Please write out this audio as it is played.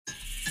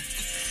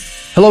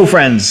Hello,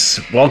 friends.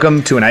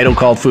 Welcome to An Idol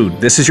Called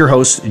Food. This is your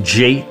host,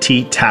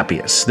 JT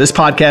Tapias. This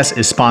podcast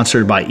is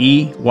sponsored by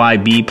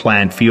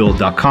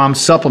EYBPlanFuel.com,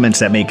 supplements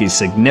that make a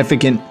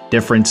significant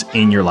difference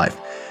in your life.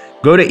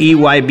 Go to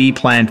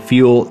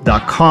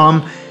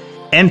EYBPlanFuel.com,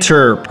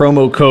 enter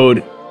promo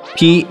code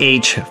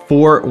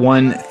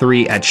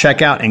PH413 at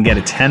checkout, and get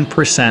a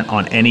 10%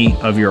 on any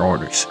of your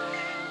orders.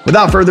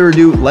 Without further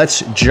ado, let's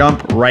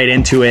jump right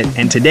into it.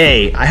 And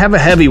today I have a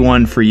heavy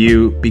one for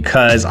you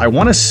because I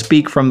want to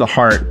speak from the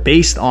heart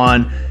based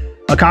on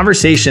a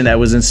conversation that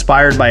was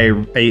inspired by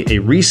a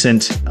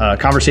recent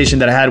conversation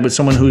that I had with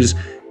someone who's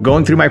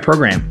going through my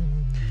program.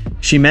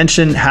 She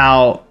mentioned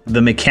how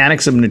the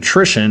mechanics of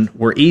nutrition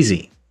were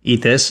easy.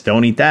 Eat this,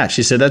 don't eat that.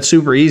 She said that's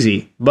super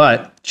easy,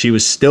 but she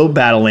was still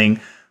battling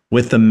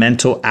with the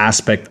mental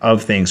aspect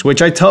of things,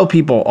 which I tell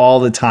people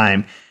all the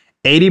time.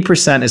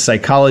 80% is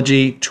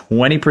psychology,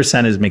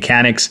 20% is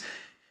mechanics.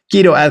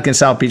 Keto, Atkins,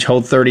 South Beach,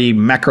 Whole30,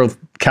 macro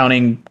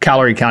counting,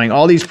 calorie counting,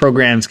 all these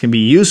programs can be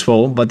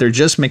useful, but they're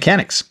just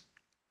mechanics.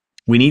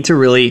 We need to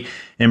really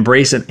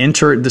embrace an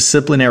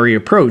interdisciplinary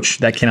approach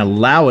that can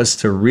allow us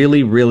to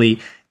really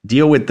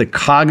deal with the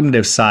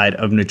cognitive side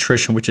of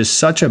nutrition, which is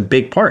such a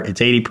big part. It's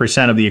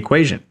 80% of the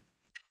equation.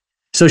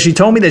 So she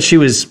told me that she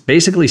was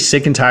basically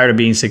sick and tired of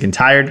being sick and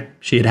tired.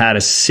 She had had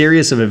a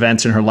series of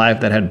events in her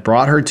life that had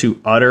brought her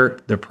to utter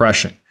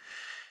depression.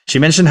 She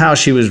mentioned how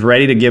she was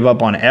ready to give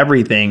up on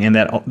everything and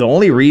that the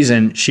only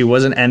reason she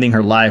wasn't ending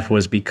her life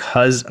was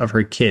because of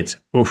her kids.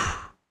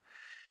 Oof.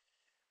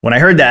 When I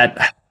heard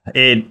that,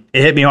 it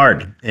hit me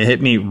hard. It hit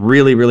me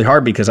really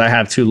hard because I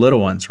have two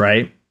little ones,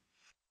 right?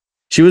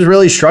 She was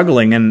really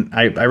struggling, and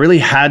I really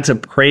had to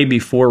pray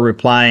before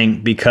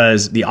replying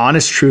because the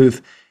honest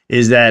truth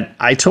is that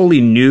I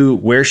totally knew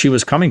where she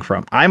was coming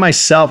from. I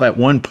myself at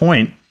one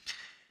point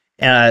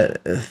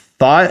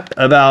thought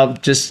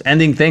about just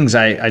ending things.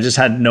 I just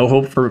had no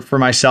hope for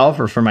myself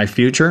or for my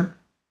future.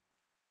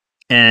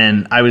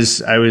 And I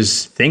was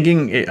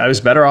thinking I was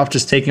better off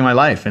just taking my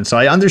life. And so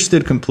I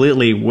understood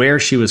completely where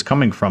she was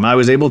coming from. I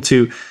was able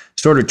to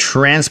sort of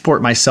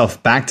transport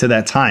myself back to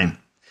that time.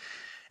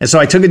 And so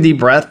I took a deep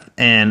breath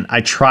and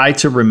I tried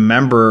to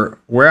remember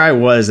where I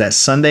was that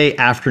Sunday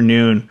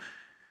afternoon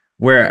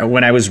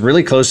when I was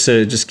really close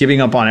to just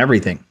giving up on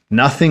everything.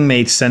 Nothing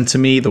made sense to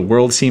me. The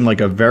world seemed like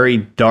a very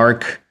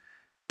dark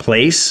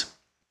place.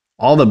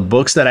 All the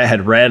books that I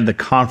had read, the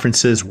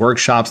conferences,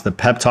 workshops, the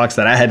pep talks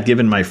that I had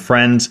given my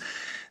friends,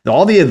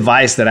 all the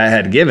advice that I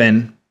had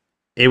given,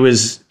 it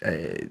was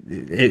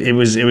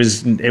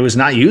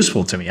not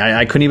useful to me.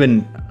 I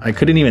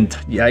couldn't even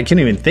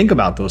think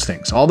about those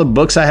things. All the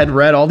books I had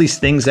read, all these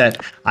things that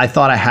I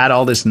thought I had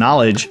all this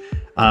knowledge,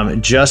 I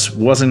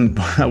wasn't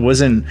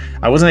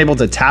able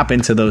to tap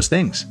into those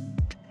things.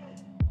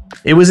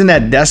 It was in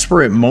that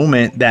desperate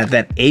moment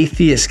that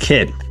atheist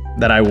kid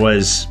that I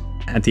was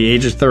at the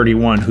age of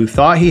 31 who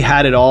thought he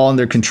had it all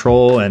under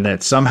control and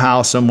that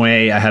somehow, some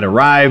way I had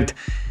arrived.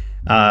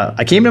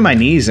 I came to my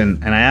knees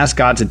and I asked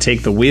God to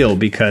take the wheel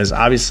because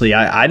obviously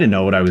I didn't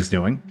know what I was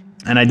doing.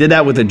 And I did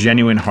that with a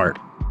genuine heart.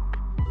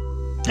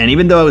 And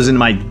even though I was in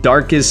my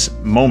darkest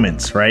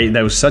moments, right,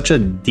 that was such a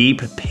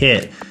deep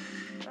pit.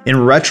 In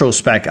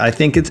retrospect, I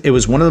think it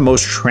was one of the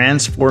most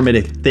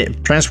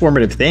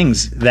transformative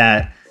things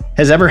that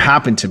has ever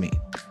happened to me.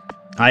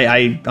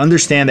 I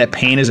understand that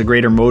pain is a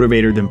greater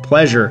motivator than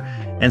pleasure.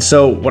 And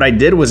so what I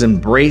did was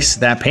embrace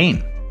that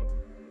pain.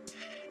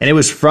 And it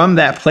was from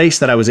that place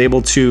that I was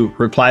able to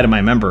reply to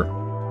my member.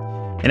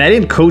 And I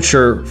didn't coach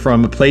her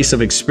from a place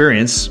of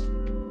experience,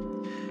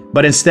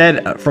 but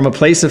instead from a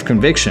place of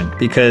conviction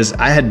because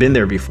I had been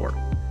there before.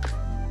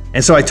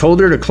 And so I told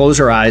her to close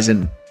her eyes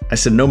and I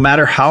said, no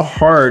matter how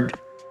hard,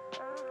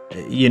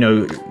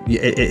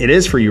 it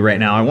is for you right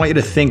now, I want you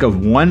to think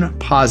of one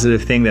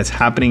positive thing that's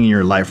happening in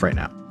your life right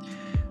now.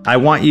 I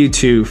want you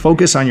to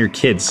focus on your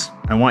kids.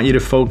 I want you to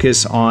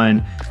focus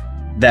on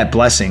that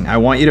blessing. I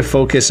want you to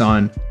focus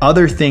on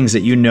other things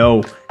that you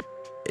know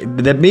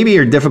that maybe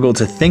are difficult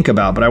to think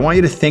about, but I want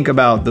you to think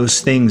about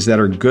those things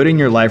that are good in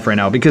your life right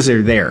now because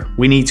they're there.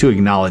 We need to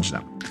acknowledge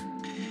them.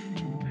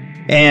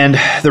 And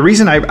the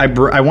reason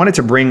I wanted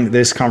to bring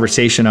this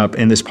conversation up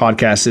in this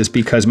podcast is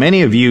because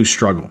many of you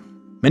struggle.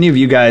 Many of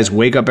you guys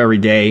wake up every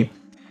day,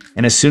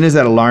 and as soon as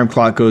that alarm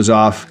clock goes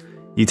off,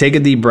 you take a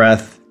deep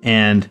breath,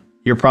 and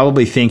you're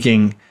probably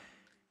thinking,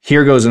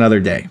 here goes another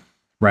day,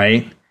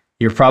 right?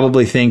 You're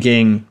probably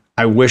thinking,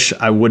 I wish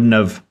I wouldn't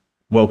have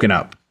woken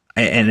up.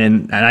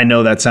 And I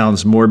know that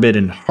sounds morbid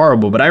and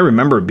horrible, but I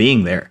remember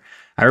being there.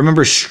 I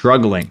remember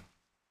struggling.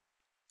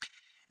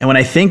 And when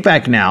I think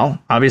back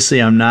now,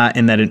 obviously I'm not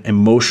in that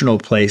emotional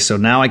place. So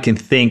now I can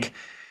think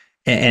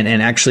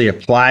and actually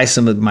apply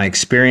some of my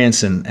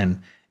experience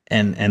and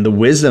the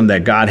wisdom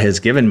that God has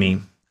given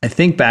me. I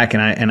think back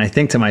and I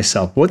think to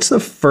myself, what's the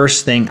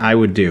first thing I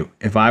would do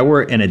if I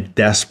were in a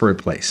desperate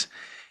place?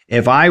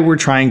 If I were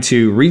trying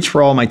to reach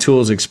for all my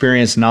tools,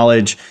 experience,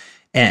 knowledge,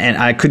 and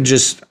I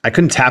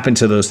couldn't tap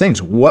into those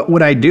things, what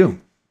would I do?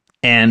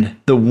 And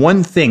the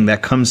one thing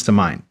that comes to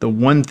mind, the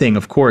one thing,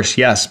 of course,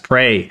 yes,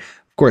 pray.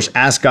 Of course,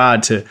 ask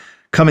God to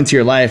come into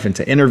your life and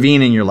to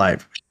intervene in your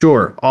life.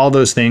 Sure, all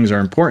those things are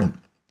important.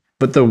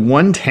 But the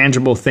one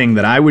tangible thing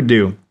that I would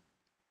do,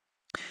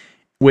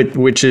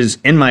 which is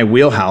in my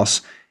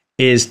wheelhouse,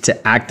 is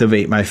to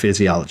activate my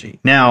physiology.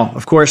 Now,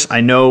 of course,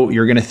 I know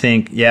you're going to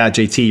think, yeah,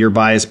 JT, you're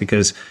biased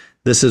because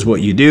this is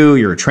what you do.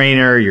 You're a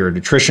trainer, you're a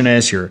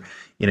nutritionist,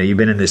 you've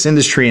been in this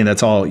industry, and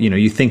that's all,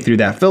 you think through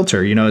that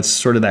filter. It's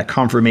sort of that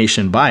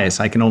confirmation bias.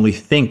 I can only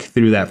think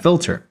through that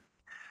filter.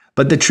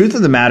 But the truth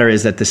of the matter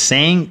is that the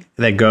saying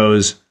that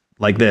goes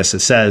like this, it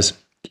says,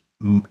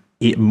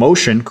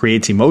 motion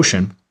creates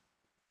emotion,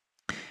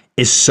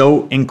 is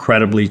so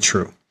incredibly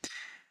true.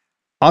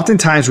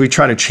 Oftentimes we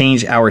try to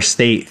change our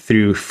state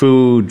through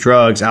food,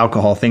 drugs,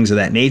 alcohol, things of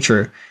that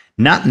nature,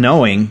 not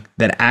knowing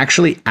that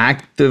actually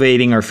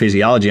activating our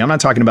physiology. I'm not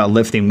talking about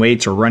lifting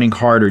weights or running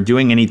hard or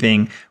doing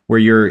anything where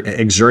you're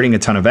exerting a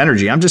ton of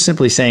energy. I'm just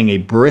simply saying a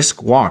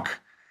brisk walk,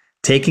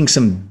 taking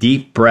some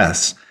deep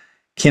breaths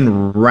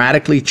can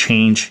radically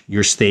change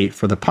your state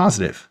for the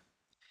positive.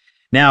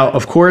 Now,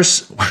 of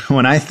course,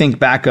 when I think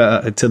back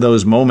to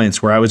those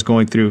moments where I was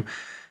going through,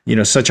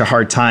 such a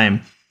hard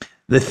time,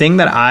 the thing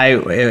that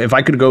if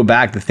I could go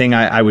back, the thing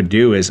I would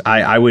do is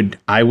I would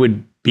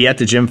be at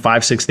the gym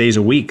 5-6 days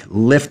a week,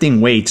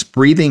 lifting weights,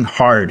 breathing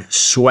hard,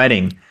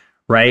 sweating,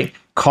 right?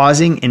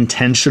 Causing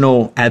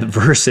intentional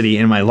adversity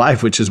in my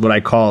life, which is what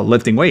I call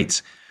lifting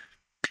weights.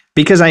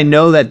 Because I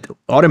know that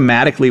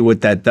automatically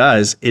what that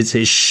does is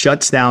it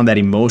shuts down that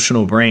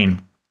emotional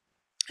brain.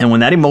 And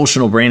when that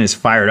emotional brain is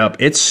fired up,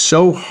 it's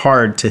so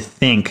hard to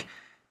think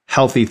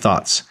healthy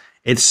thoughts.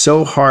 It's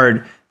so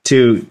hard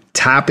to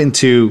tap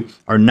into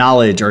our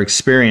knowledge, our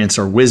experience,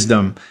 our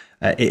wisdom.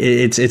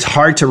 It's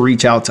hard to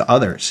reach out to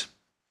others.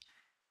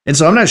 And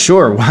so I'm not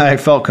sure why I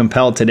felt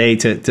compelled today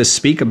to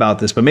speak about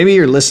this, but maybe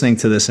you're listening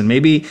to this and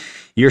maybe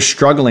you're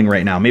struggling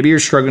right now. Maybe you're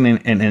struggling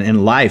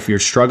in life. You're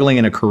struggling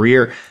in a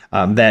career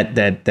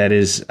that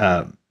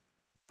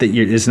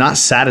is not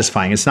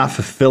satisfying. It's not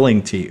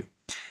fulfilling to you.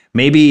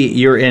 Maybe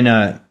you're in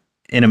a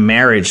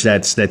marriage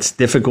that's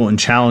difficult and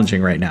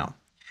challenging right now.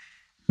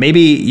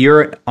 Maybe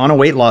you're on a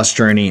weight loss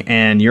journey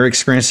and you're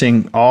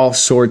experiencing all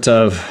sorts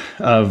of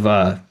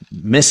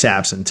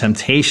mishaps and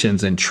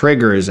temptations and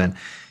triggers, and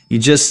you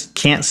just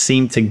can't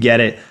seem to get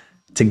it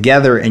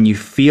together and you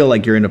feel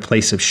like you're in a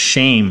place of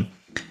shame.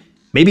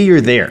 Maybe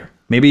you're there.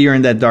 Maybe you're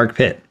in that dark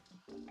pit.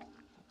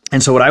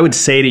 And so what I would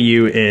say to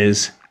you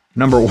is,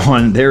 number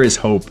one, there is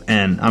hope.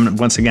 And I'm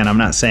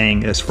not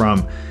saying this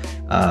from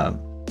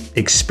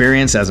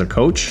experience as a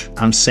coach.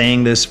 I'm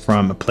saying this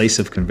from a place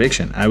of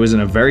conviction. I was in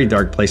a very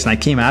dark place and I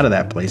came out of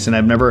that place, and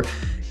I've never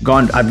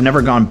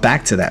gone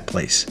back to that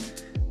place.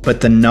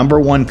 But the number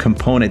one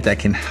component that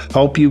can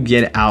help you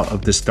get out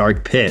of this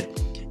dark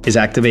pit is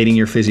activating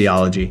your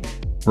physiology,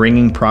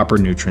 bringing proper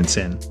nutrients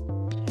in.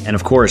 And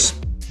of course,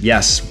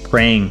 yes,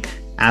 praying,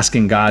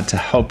 asking God to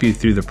help you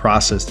through the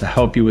process, to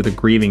help you with the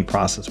grieving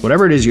process,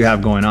 whatever it is you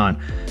have going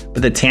on.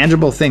 But the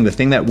tangible thing, the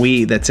thing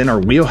that's in our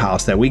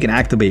wheelhouse that we can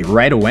activate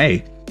right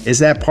away is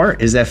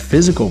that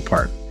physical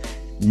part.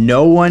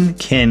 No one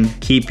can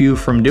keep you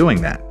from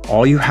doing that.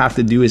 All you have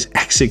to do is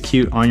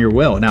execute on your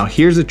will. Now,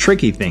 here's the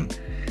tricky thing.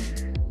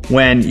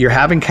 When you're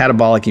having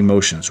catabolic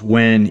emotions,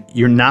 when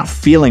you're not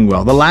feeling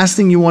well, the last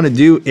thing you want to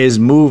do is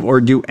move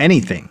or do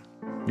anything.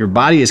 Your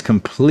body is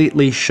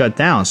completely shut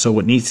down. So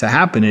what needs to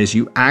happen is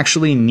you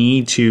actually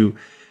need to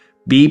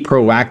be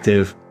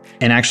proactive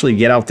and actually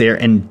get out there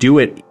and do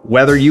it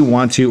whether you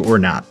want to or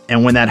not.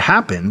 And when that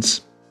happens,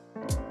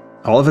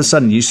 all of a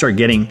sudden you start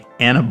getting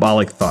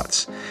anabolic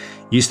thoughts.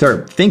 You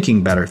start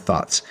thinking better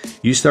thoughts.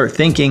 You start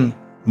thinking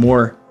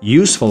more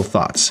useful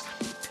thoughts.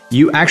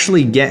 You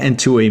actually get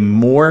into a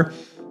more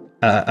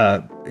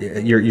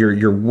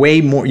you're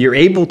way more, you're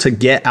able to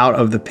get out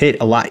of the pit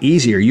a lot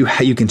easier. You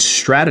can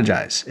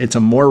strategize. It's a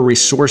more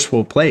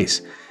resourceful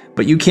place,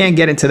 but you can't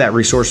get into that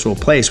resourceful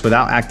place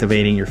without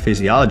activating your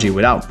physiology,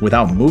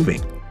 without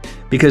moving,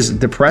 because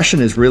depression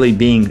is really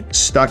being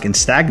stuck and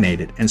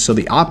stagnated. And so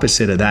the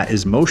opposite of that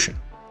is motion.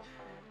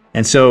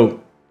 And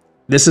so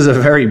this is a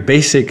very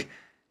basic,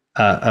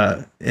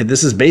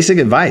 this is basic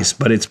advice,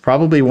 but it's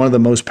probably one of the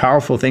most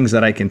powerful things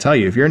that I can tell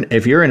you.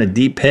 If you're in a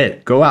deep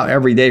pit, go out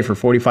every day for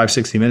 45,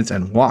 60 minutes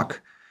and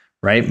walk,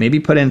 right? Maybe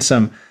put in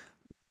some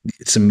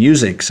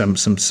music,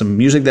 some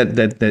music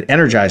that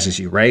energizes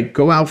you, right?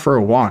 Go out for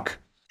a walk.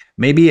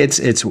 Maybe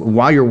it's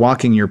while you're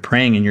walking, you're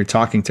praying and you're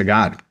talking to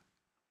God.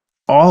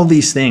 All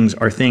these things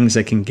are things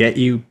that can get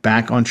you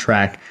back on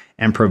track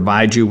and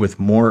provide you with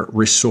more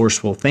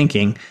resourceful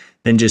thinking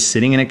than just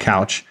sitting in a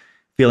couch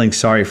feeling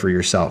sorry for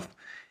yourself.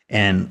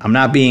 And I'm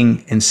not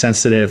being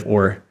insensitive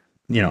or,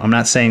 I'm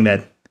not saying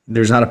that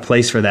there's not a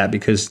place for that,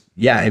 because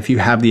yeah, if you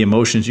have the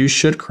emotions, you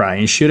should cry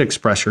and you should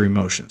express your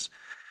emotions,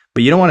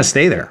 but you don't want to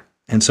stay there.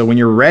 And so when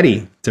you're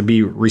ready to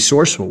be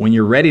resourceful, when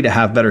you're ready to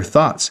have better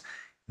thoughts,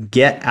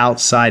 get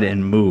outside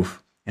and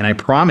move. And I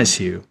promise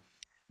you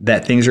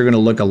that things are going to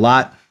look a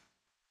lot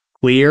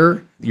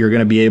clearer. You're going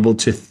to be able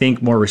to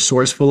think more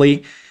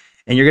resourcefully,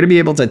 and you're going to be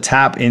able to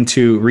tap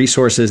into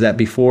resources that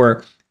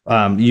before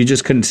you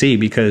just couldn't see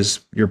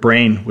because your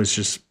brain was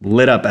just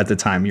lit up at the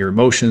time. Your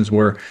emotions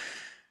were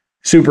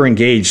super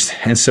engaged.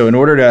 And so in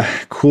order to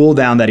cool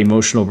down that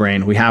emotional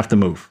brain, we have to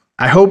move.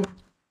 I hope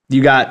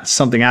you got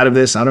something out of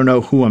this. I don't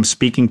know who I'm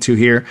speaking to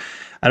here.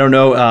 I don't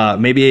know.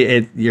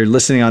 Maybe you're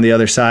listening on the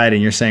other side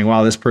and you're saying,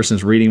 wow, this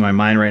person's reading my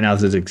mind right now.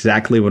 This is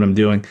exactly what I'm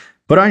doing.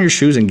 Put on your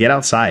shoes and get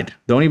outside.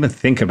 Don't even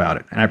think about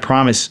it. And I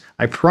promise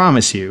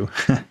you,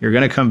 you're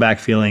going to come back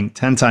feeling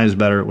 10 times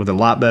better with a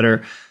lot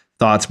better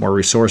thoughts, more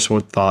resourceful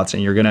thoughts.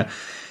 And you're going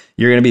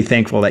to be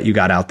thankful that you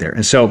got out there.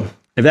 And so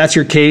if that's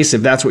your case,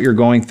 if that's what you're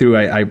going through,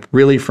 I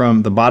really,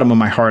 from the bottom of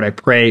my heart, I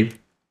pray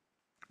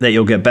that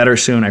you'll get better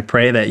soon. I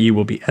pray that you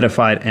will be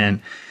edified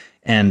and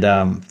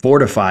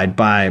fortified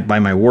by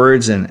my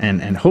words,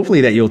 and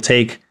hopefully that you'll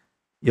take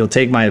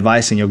my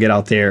advice and you'll get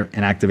out there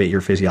and activate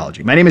your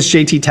physiology. My name is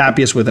JT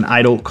Tapias with an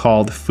idol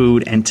called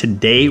food, and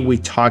today we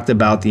talked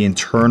about the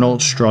internal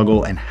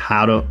struggle and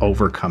how to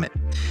overcome it.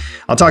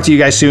 I'll talk to you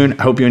guys soon.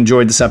 I hope you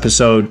enjoyed this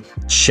episode.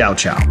 Ciao,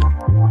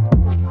 ciao.